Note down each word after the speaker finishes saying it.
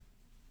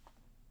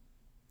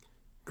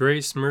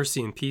Grace,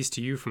 mercy, and peace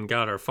to you from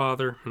God our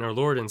Father and our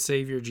Lord and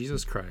Savior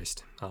Jesus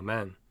Christ.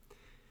 Amen.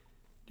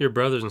 Dear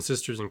brothers and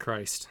sisters in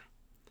Christ,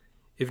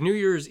 if New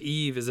Year's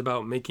Eve is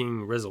about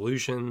making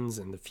resolutions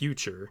and the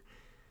future,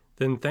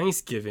 then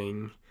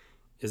Thanksgiving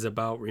is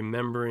about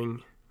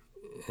remembering,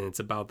 and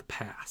it's about the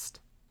past.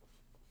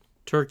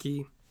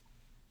 Turkey,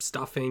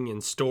 stuffing,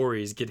 and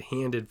stories get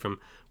handed from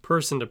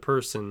person to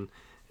person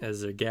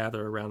as they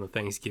gather around the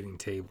Thanksgiving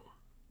table.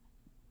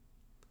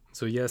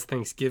 So yes,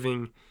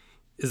 Thanksgiving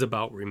is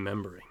about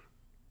remembering.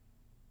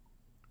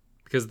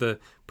 Because the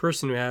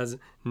person who has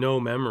no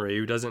memory,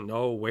 who doesn't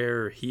know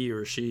where he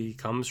or she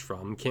comes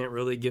from, can't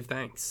really give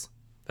thanks.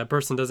 That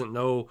person doesn't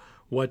know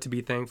what to be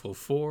thankful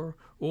for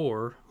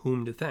or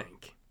whom to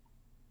thank.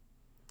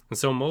 And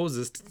so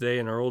Moses today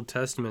in our Old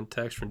Testament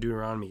text from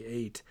Deuteronomy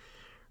 8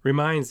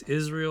 reminds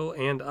Israel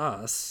and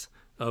us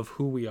of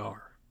who we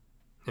are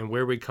and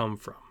where we come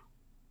from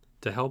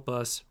to help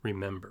us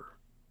remember.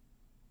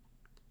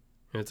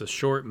 And it's a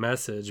short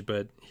message,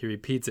 but he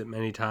repeats it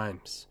many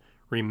times.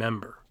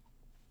 Remember.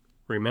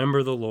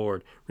 Remember the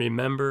Lord.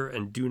 Remember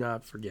and do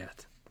not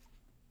forget.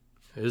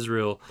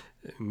 Israel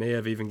may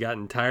have even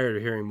gotten tired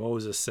of hearing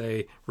Moses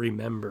say,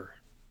 remember.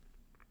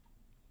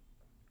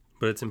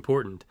 But it's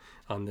important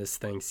on this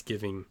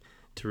Thanksgiving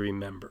to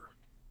remember.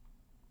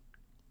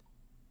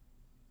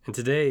 And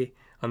today,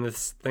 on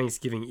this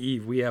Thanksgiving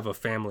Eve, we have a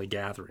family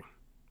gathering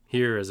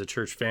here as a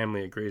church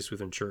family at Grace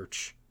Lutheran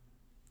Church.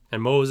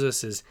 And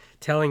Moses is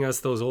telling us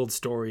those old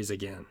stories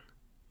again.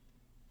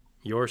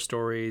 Your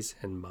stories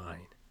and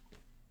mine.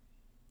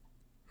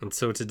 And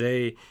so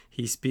today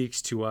he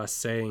speaks to us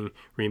saying,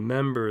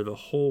 remember the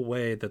whole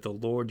way that the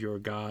Lord your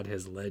God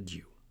has led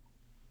you.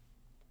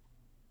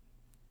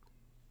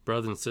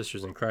 Brothers and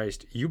sisters in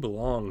Christ, you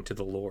belong to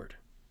the Lord.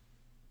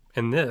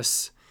 And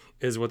this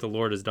is what the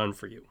Lord has done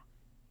for you.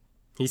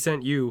 He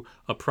sent you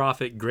a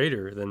prophet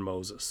greater than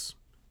Moses,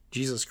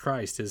 Jesus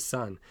Christ, his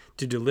son,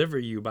 to deliver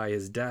you by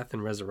his death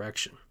and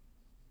resurrection.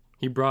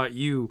 He brought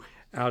you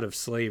out of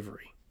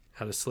slavery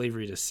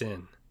to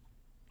sin.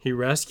 He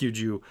rescued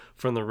you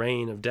from the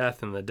reign of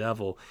death and the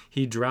devil.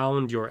 He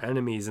drowned your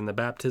enemies in the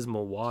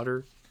baptismal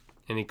water,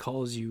 and he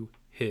calls you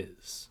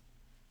his.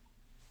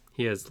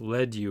 He has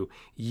led you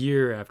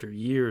year after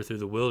year through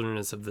the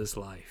wilderness of this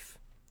life,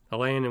 a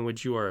land in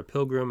which you are a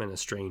pilgrim and a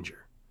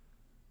stranger.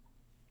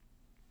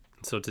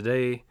 And so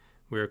today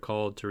we are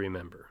called to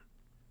remember.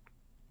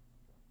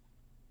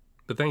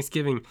 But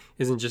Thanksgiving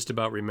isn't just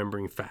about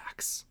remembering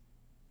facts.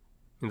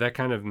 And that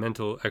kind of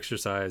mental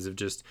exercise of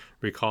just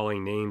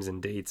recalling names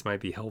and dates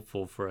might be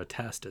helpful for a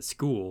test at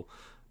school,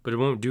 but it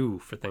won't do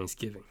for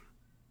Thanksgiving.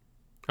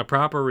 A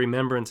proper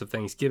remembrance of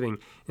Thanksgiving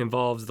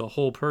involves the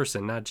whole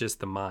person, not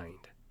just the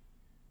mind.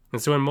 And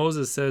so when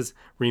Moses says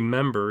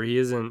remember, he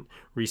isn't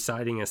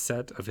reciting a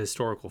set of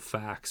historical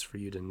facts for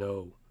you to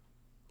know.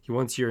 He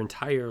wants your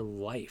entire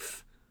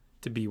life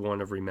to be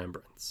one of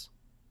remembrance.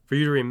 For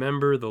you to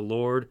remember the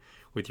Lord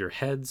with your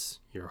heads,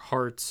 your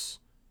hearts,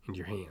 and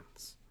your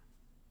hands.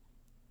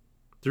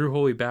 Through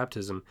holy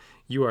baptism,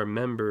 you are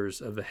members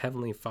of the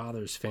Heavenly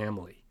Father's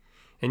family,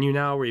 and you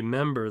now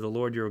remember the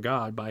Lord your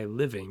God by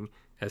living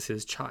as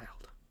his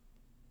child.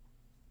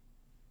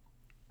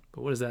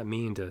 But what does that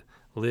mean to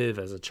live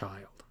as a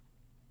child?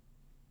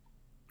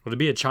 Well, to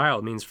be a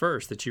child means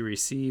first that you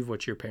receive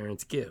what your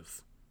parents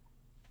give.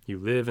 You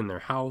live in their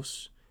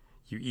house,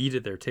 you eat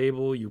at their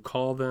table, you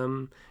call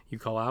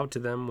out to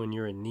them when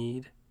you're in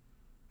need,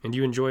 and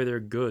you enjoy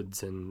their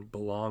goods and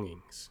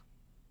belongings.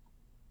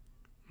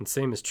 And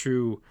same is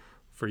true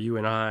for you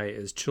and I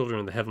as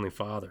children of the Heavenly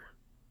Father.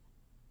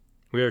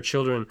 We are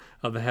children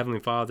of the Heavenly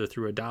Father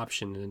through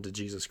adoption into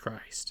Jesus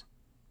Christ.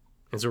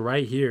 And so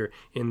right here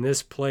in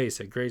this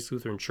place at Grace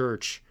Lutheran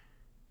Church,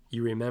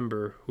 you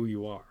remember who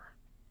you are.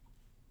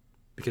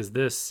 Because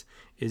this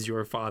is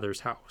your Father's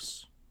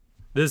house.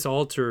 This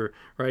altar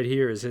right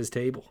here is his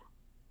table.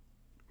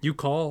 You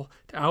call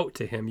out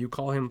to him, you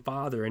call him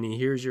Father, and he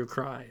hears your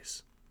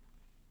cries.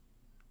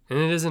 And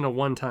it isn't a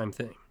one-time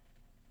thing.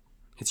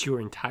 It's your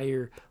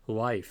entire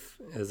life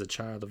as a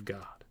child of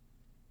God.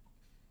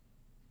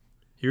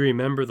 You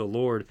remember the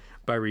Lord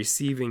by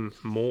receiving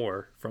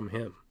more from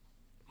him.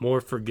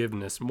 More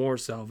forgiveness, more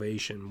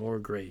salvation, more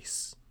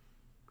grace.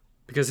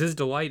 Because his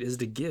delight is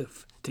to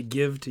give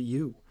to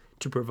you,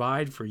 to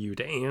provide for you,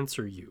 to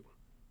answer you.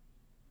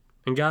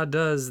 And God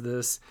does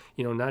this,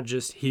 not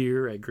just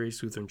here at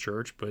Grace Lutheran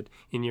Church, but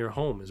in your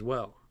home as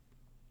well.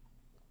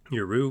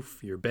 Your roof,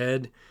 your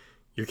bed,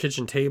 your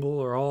kitchen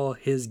table are all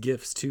his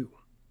gifts too.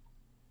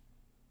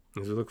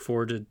 As we look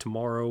forward to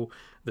tomorrow,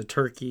 the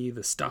turkey,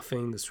 the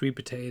stuffing, the sweet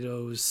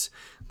potatoes,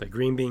 the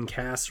green bean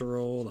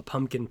casserole, the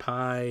pumpkin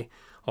pie,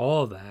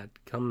 all that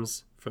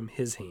comes from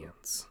his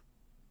hands.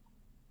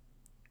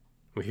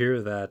 We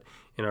hear that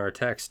in our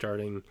text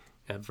starting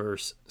at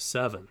verse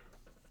 7.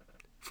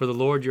 For the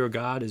Lord your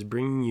God is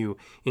bringing you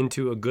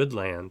into a good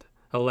land,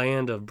 a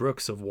land of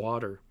brooks of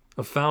water,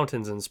 of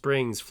fountains and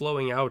springs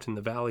flowing out in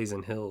the valleys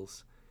and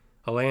hills,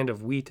 a land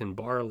of wheat and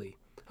barley,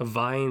 of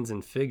vines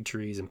and fig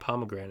trees and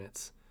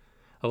pomegranates,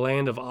 a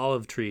land of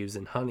olive trees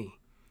and honey,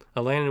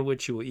 a land in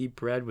which you will eat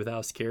bread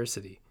without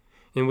scarcity,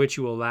 in which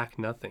you will lack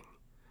nothing,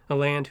 a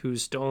land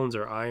whose stones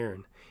are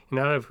iron, and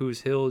out of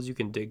whose hills you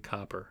can dig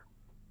copper.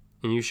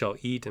 And you shall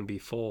eat and be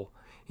full,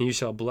 and you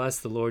shall bless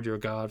the Lord your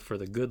God for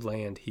the good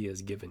land he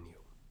has given you.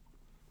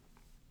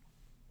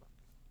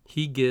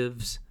 He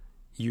gives,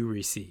 you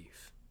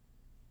receive.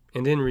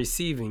 And in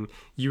receiving,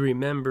 you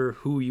remember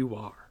who you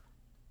are,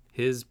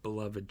 his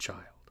beloved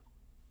child.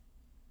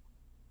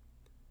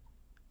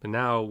 But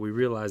now we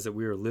realize that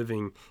we are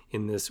living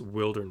in this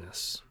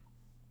wilderness.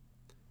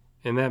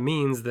 And that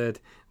means that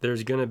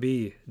there's going to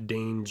be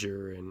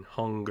danger and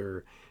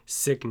hunger,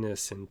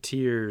 sickness and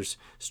tears,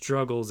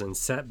 struggles and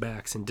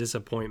setbacks and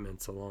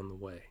disappointments along the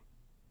way.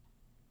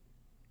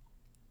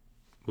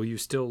 Will you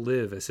still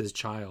live as his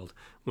child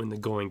when the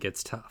going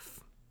gets tough?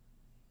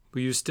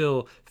 Will you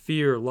still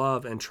fear,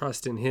 love, and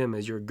trust in him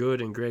as your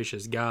good and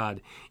gracious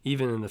God,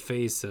 even in the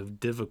face of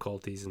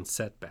difficulties and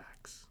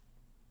setbacks?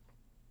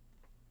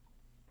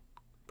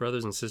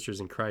 Brothers and sisters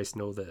in Christ,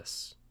 know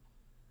this.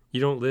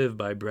 You don't live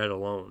by bread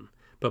alone,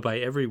 but by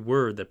every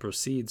word that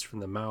proceeds from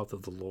the mouth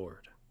of the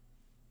Lord.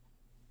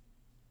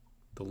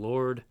 The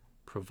Lord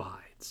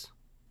provides.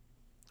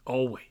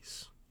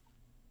 Always.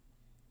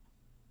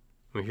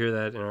 We hear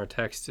that in our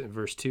text in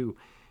verse 2.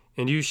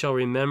 And you shall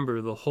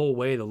remember the whole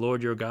way the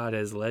Lord your God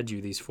has led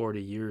you these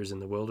 40 years in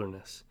the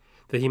wilderness,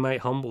 that he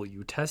might humble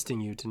you, testing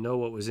you to know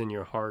what was in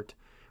your heart,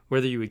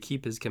 whether you would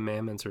keep his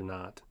commandments or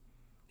not.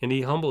 And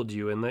he humbled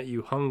you and let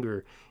you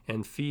hunger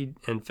and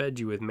fed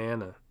you with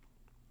manna,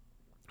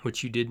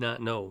 which you did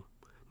not know,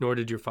 nor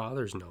did your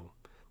fathers know,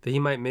 that he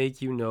might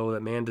make you know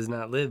that man does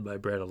not live by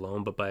bread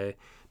alone,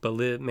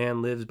 but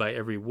man lives by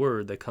every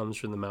word that comes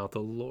from the mouth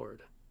of the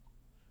Lord.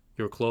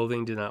 Your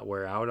clothing did not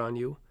wear out on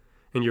you,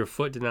 and your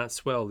foot did not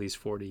swell these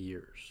 40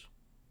 years.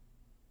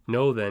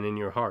 Know then in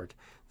your heart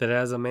that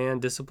as a man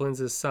disciplines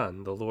his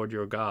son, the Lord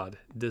your God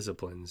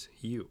disciplines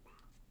you.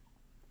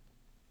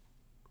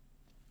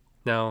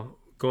 Now,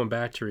 going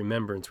back to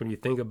remembrance, when you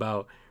think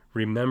about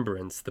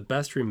remembrance, the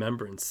best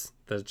remembrance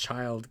that a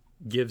child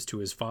gives to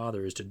his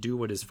father is to do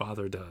what his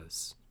father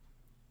does,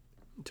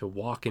 to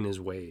walk in his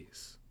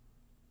ways.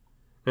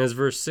 And as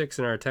verse 6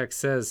 in our text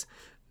says,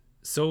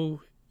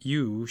 so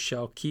you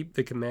shall keep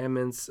the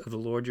commandments of the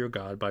Lord your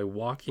God by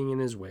walking in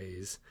his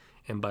ways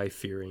and by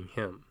fearing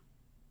him.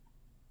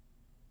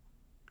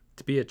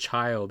 To be a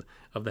child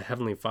of the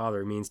Heavenly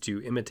Father means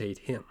to imitate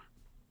him,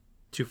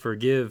 to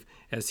forgive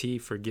as he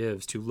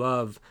forgives, to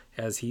love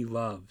as he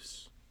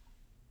loves.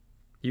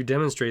 You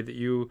demonstrate that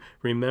you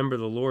remember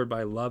the Lord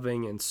by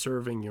loving and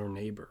serving your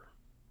neighbor.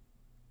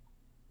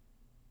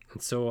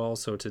 And so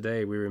also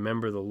today we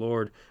remember the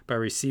Lord by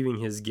receiving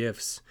his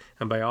gifts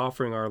and by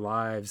offering our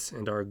lives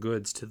and our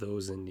goods to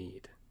those in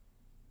need.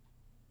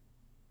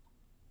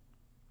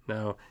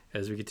 Now,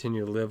 as we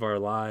continue to live our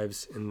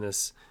lives in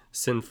this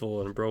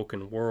sinful and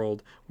broken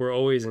world, we're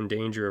always in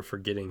danger of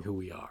forgetting who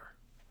we are.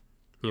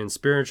 In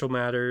spiritual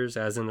matters,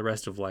 as in the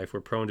rest of life, we're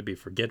prone to be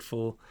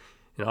forgetful,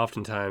 and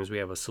oftentimes we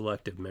have a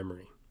selective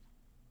memory.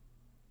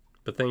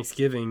 But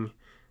Thanksgiving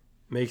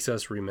makes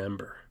us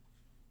remember.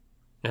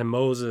 And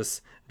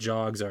Moses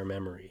jogs our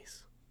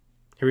memories.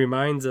 He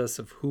reminds us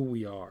of who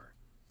we are,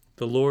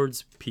 the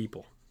Lord's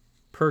people,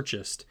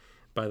 purchased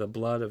by the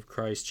blood of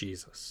Christ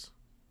Jesus.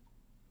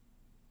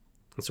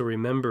 And so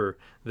remember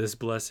this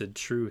blessed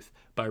truth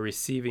by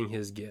receiving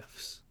his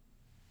gifts.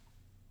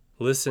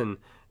 Listen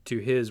to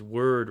his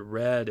word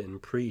read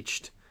and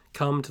preached.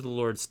 Come to the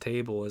Lord's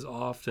table as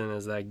often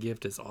as that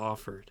gift is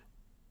offered.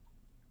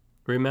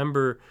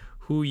 Remember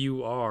who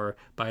you are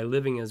by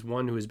living as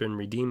one who has been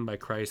redeemed by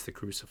Christ the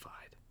crucified.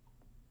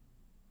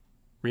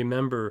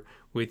 Remember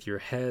with your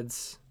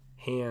heads,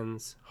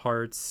 hands,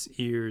 hearts,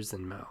 ears,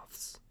 and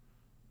mouths.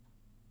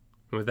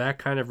 And with that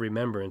kind of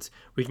remembrance,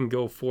 we can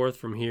go forth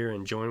from here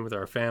and join with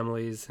our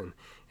families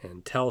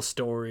and tell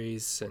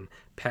stories and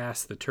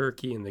pass the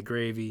turkey and the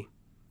gravy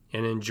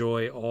and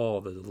enjoy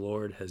all that the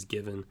Lord has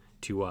given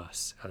to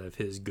us out of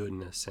his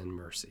goodness and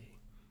mercy.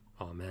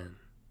 Amen.